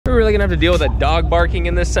really gonna have to deal with a dog barking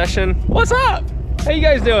in this session. What's up? How you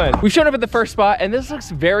guys doing? We've shown up at the first spot and this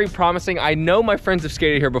looks very promising. I know my friends have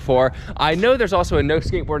skated here before. I know there's also a no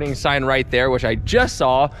skateboarding sign right there, which I just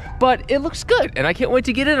saw, but it looks good and I can't wait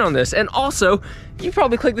to get in on this. And also, you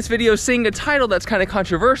probably clicked this video seeing a title that's kind of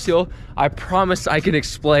controversial. I promise I can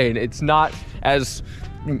explain. It's not as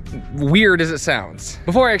weird as it sounds.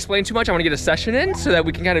 Before I explain too much, I want to get a session in so that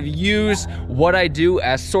we can kind of use what I do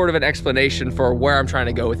as sort of an explanation for where I'm trying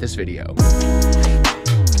to go with this video.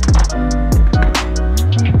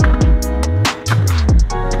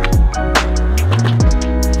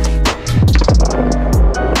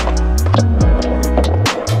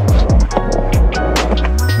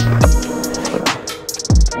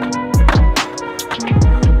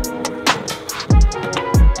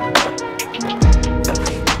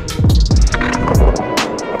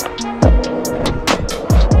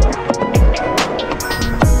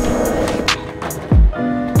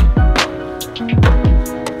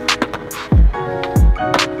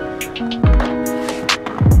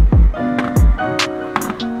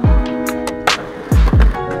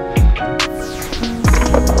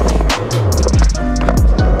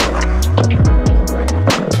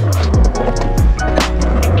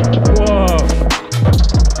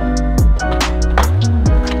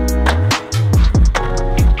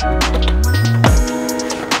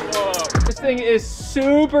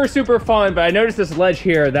 Is super fun, but I noticed this ledge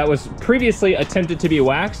here that was previously attempted to be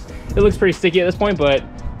waxed. It looks pretty sticky at this point, but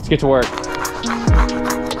let's get to work.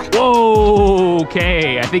 Whoa,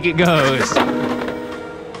 okay, I think it goes.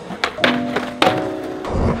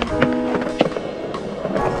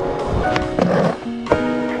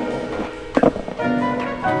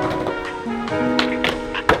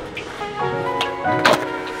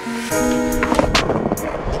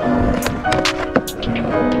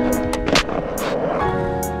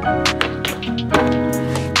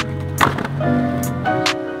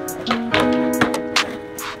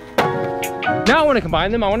 Now I want to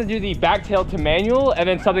combine them. I want to do the back tail to manual and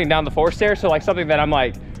then something down the force stair. So like something that I'm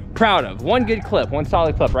like proud of. One good clip, one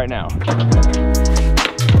solid clip right now.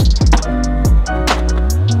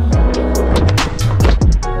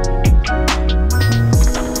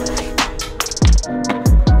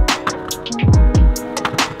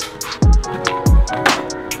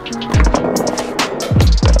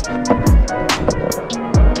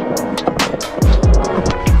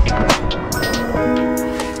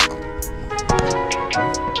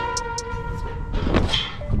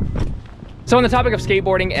 So on the topic of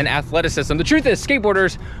skateboarding and athleticism, the truth is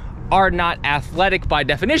skateboarders are not athletic by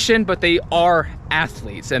definition, but they are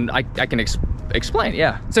athletes. And I can explain,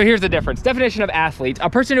 yeah. So here's the difference. Definition of athlete, a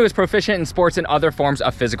person who is proficient in sports and other forms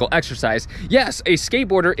of physical exercise. Yes, a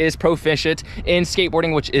skateboarder is proficient in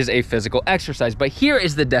skateboarding, which is a physical exercise. But here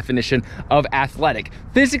is the definition of athletic.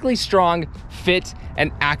 Physically strong, fit,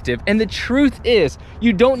 and active. And the truth is,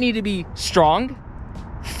 you don't need to be strong,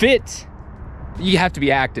 fit, you have to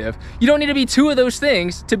be active. You don't need to be two of those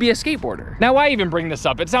things to be a skateboarder. Now, why even bring this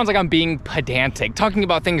up? It sounds like I'm being pedantic, talking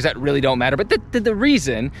about things that really don't matter. But the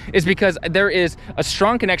reason is because there is a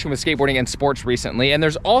strong connection with skateboarding and sports recently. And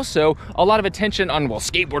there's also a lot of attention on, well,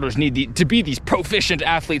 skateboarders need to be these proficient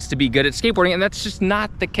athletes to be good at skateboarding. And that's just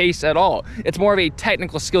not the case at all. It's more of a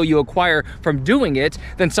technical skill you acquire from doing it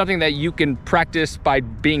than something that you can practice by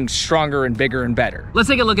being stronger and bigger and better. Let's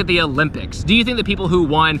take a look at the Olympics. Do you think the people who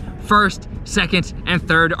won first, second, and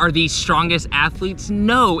third are the strongest athletes?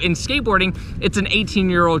 No. In skateboarding, it's an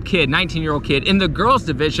 18-year-old kid, 19-year-old kid. In the girls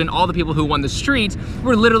division, all the people who won the streets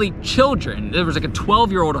were literally children. There was like a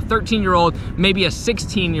 12-year-old, a 13-year-old, maybe a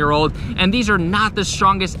 16-year-old, and these are not the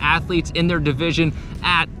strongest athletes in their division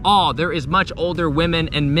at all. There is much older women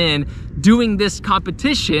and men doing this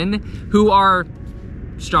competition who are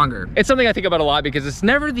stronger. It's something I think about a lot because it's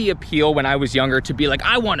never the appeal when I was younger to be like,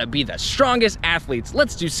 I want to be the strongest athletes,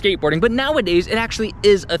 let's do skateboarding. But nowadays it actually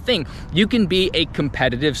is a thing. You can be a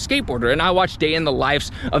competitive skateboarder, and I watch day in the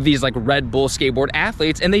lives of these like Red Bull skateboard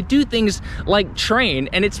athletes, and they do things like train,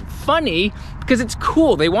 and it's funny because it's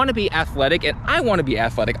cool. They want to be athletic and I want to be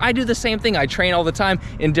athletic. I do the same thing. I train all the time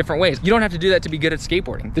in different ways. You don't have to do that to be good at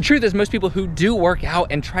skateboarding. The truth is, most people who do work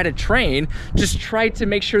out and try to train just try to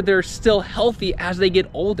make sure they're still healthy as they get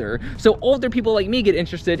older. So older people like me get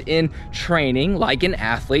interested in training like an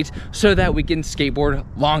athlete so that we can skateboard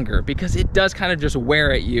longer, because it does kind of just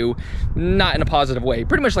wear at you, not in a positive way.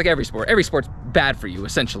 Pretty much like every sport. Every sport's bad for you,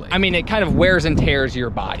 essentially. I mean, it kind of wears and tears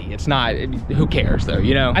your body. It's not, who cares though,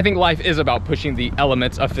 you know? I think life is about pushing the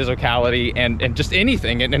elements of physicality and just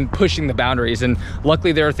anything and pushing the boundaries. And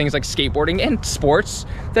luckily there are things like skateboarding and sports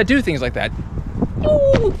that do things like that.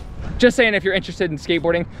 Ooh. Just saying, if you're interested in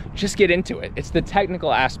skateboarding, just get into it. It's the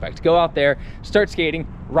technical aspect. Go out there, start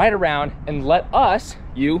skating, ride around, and let us,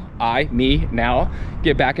 you, I, me, now,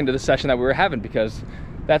 get back into the session that we were having, because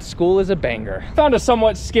that school is a banger. Found a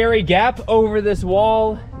somewhat scary gap over this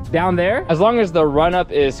wall down there. As long as the run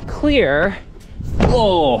up is clear,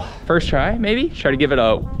 whoa. First try, maybe? Try to give it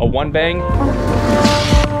a one bang.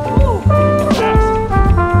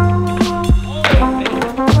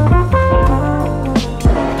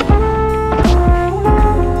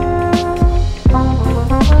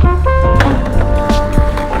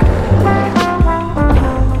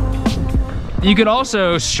 You could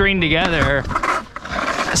also string together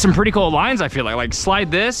some pretty cool lines, I feel like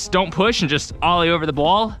slide this, don't push, and just ollie over the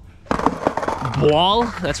ball. Ball,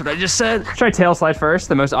 that's what I just said. Let's try tail slide first,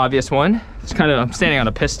 the most obvious one. It's kind of, I'm standing on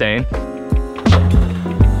a piss stain.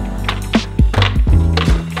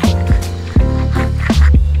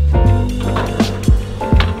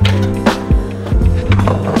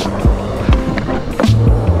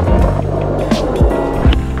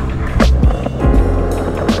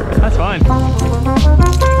 That's fine.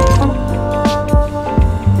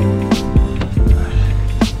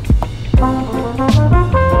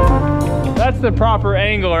 That's the proper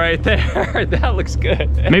angle right there. That looks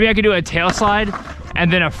good. Maybe I could do a tail slide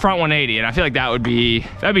and then a front 180, and I feel like that'd be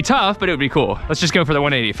tough, but it would be cool. Let's just go for the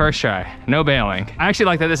 180, first try, no bailing. I actually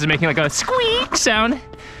like that this is making like a squeak sound.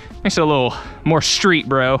 Makes it a little more street,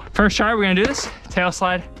 bro. First try, we're gonna do this. Tail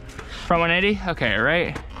slide, front 180. Okay,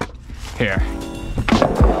 right here.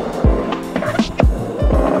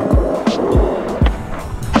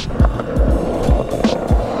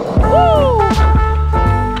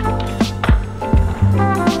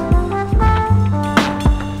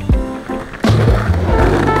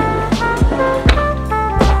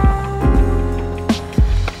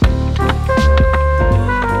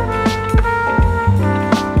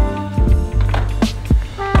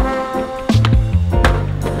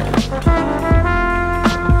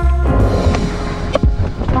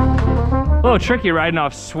 A little tricky riding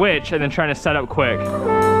off switch and then trying to set up quick. I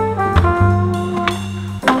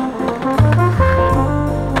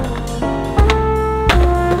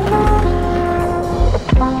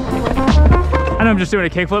know I'm just doing a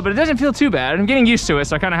kickflip, but it doesn't feel too bad. I'm getting used to it,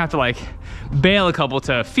 so I kind of have to like bail a couple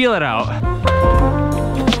to feel it out.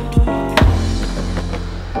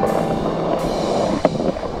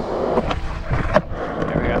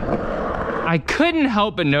 There we go. I couldn't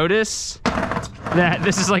help but notice that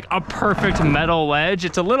this is like a perfect metal ledge.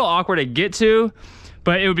 It's a little awkward to get to,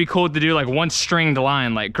 but it would be cool to do like one stringed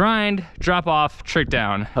line, like grind, drop off, trick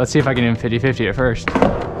down. Let's see if I can do 50-50 at first.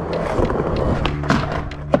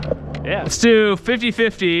 Yeah, let's do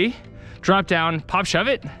 50-50, drop down, pop shove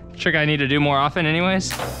it. Trick I need to do more often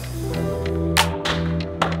anyways.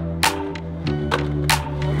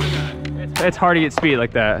 It's hard to get speed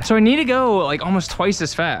like that. So I need to go like almost twice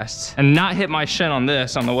as fast and not hit my shin on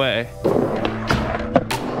this on the way.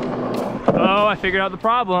 Oh, I figured out the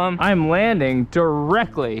problem. I'm landing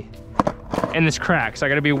directly in this crack, so I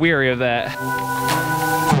gotta be wary of that.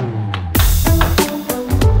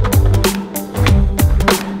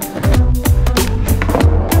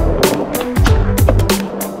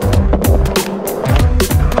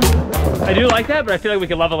 I do like that, but I feel like we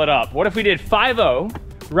could level it up. What if we did 5-0,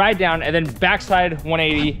 ride down, and then backside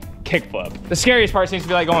 180 kickflip? The scariest part seems to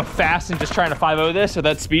be like going fast and just trying to 5-0 this at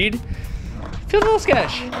that speed. Feels a little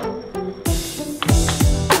sketch.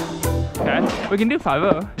 Okay, we can do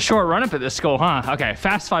 5-0. Short run up at this school, huh? Okay,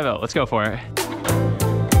 fast 5-0, let's go for it.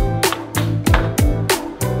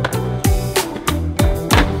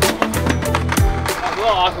 A little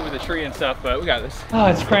awkward with the tree and stuff, but we got this. Oh,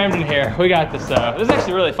 it's crammed in here. We got this though. This is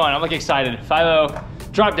actually really fun. I'm like excited. 5-0,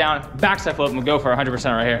 drop down, backside flip, and we'll go for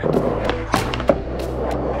 100% right here.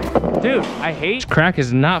 Dude, I hate crack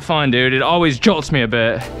is not fun, dude. It always jolts me a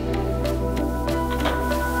bit.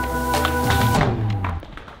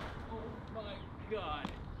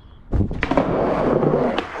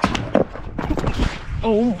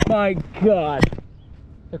 Oh my God.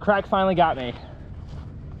 The crack finally got me.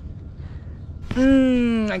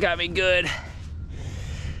 That got me good.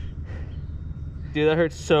 Dude, that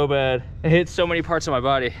hurts so bad. It hit so many parts of my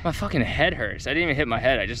body. My fucking head hurts. I didn't even hit my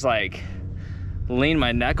head. I just like leaned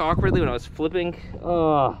my neck awkwardly when I was flipping.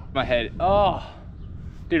 Oh, my head. Oh,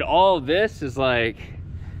 dude, all of this is like,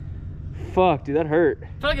 fuck, dude, that hurt. I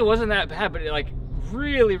feel like it wasn't that bad, but it like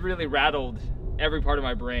really, really rattled every part of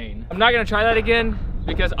my brain. I'm not gonna try that again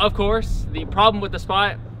because of course the problem with the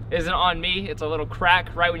spot isn't on me. It's a little crack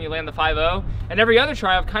right when you land the 5-0. And every other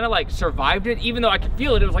try I've kind of like survived it, even though I could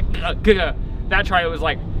feel it. It was like, that try it was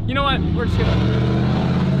like, you know what, we're just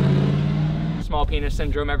gonna small penis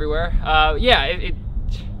syndrome everywhere. Yeah,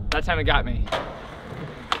 that time it got me.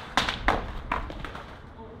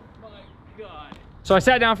 So I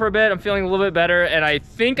sat down for a bit, I'm feeling a little bit better, and I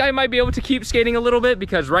think I might be able to keep skating a little bit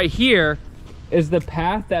because right here is the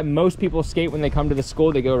path that most people skate when they come to the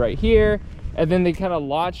school. They go right here, and then they kind of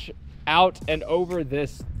launch out and over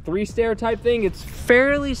this 3-stair type thing. It's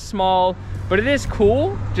fairly small, but it is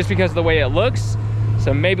cool just because of the way it looks.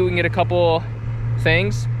 So maybe we can get a couple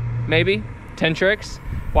things, maybe 10 tricks.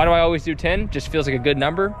 Why do I always do 10? Just feels like a good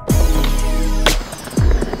number.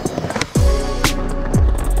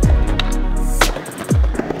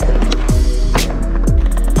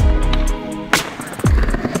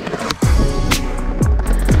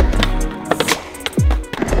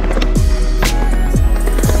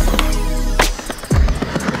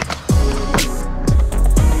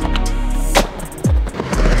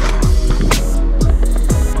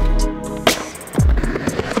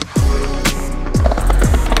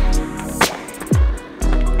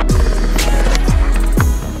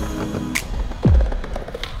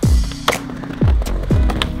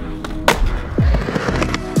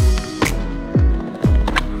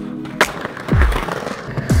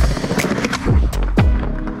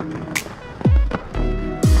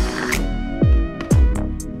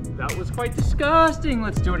 Quite disgusting.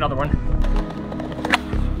 Let's do another one.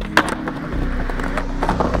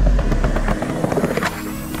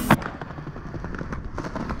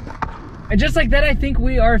 And just like that, I think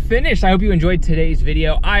we are finished. I hope you enjoyed today's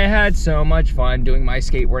video. I had so much fun doing my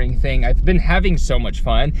skateboarding thing. I've been having so much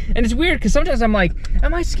fun. And it's weird because sometimes I'm like,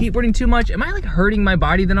 am I skateboarding too much? Am I like hurting my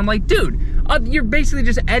body? Then I'm like, dude, you're basically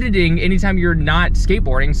just editing anytime you're not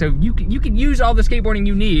skateboarding. So you can use all the skateboarding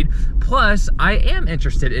you need. Plus, I am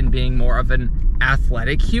interested in being more of an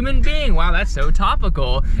athletic human being. Wow, that's so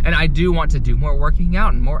topical. And I do want to do more working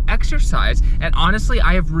out and more exercise. And honestly,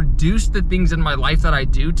 I have reduced the things in my life that I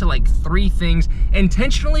do to like 3 things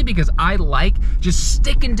intentionally because I like just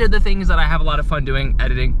sticking to the things that I have a lot of fun doing: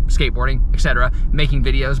 editing, skateboarding, etc., making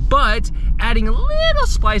videos. But adding a little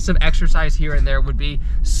spice of exercise here and there would be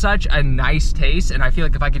such a nice taste. And I feel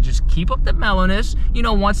like if I could just keep up the mellowness, you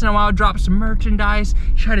know, once in a while drop some merchandise,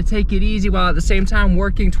 try to take it easy while at the same time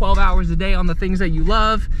working 12 hours a day on the things that you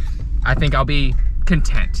love, I think I'll be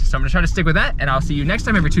content. So I'm gonna try to stick with that, and I'll see you next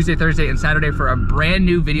time every Tuesday, Thursday, and Saturday for a brand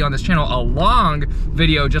new video on this channel, a long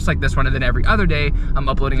video just like this one, and then every other day I'm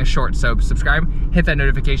uploading a short. So subscribe, hit that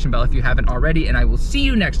notification bell if you haven't already, and I will see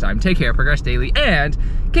you next time. Take care, progress daily, and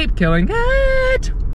keep killing it.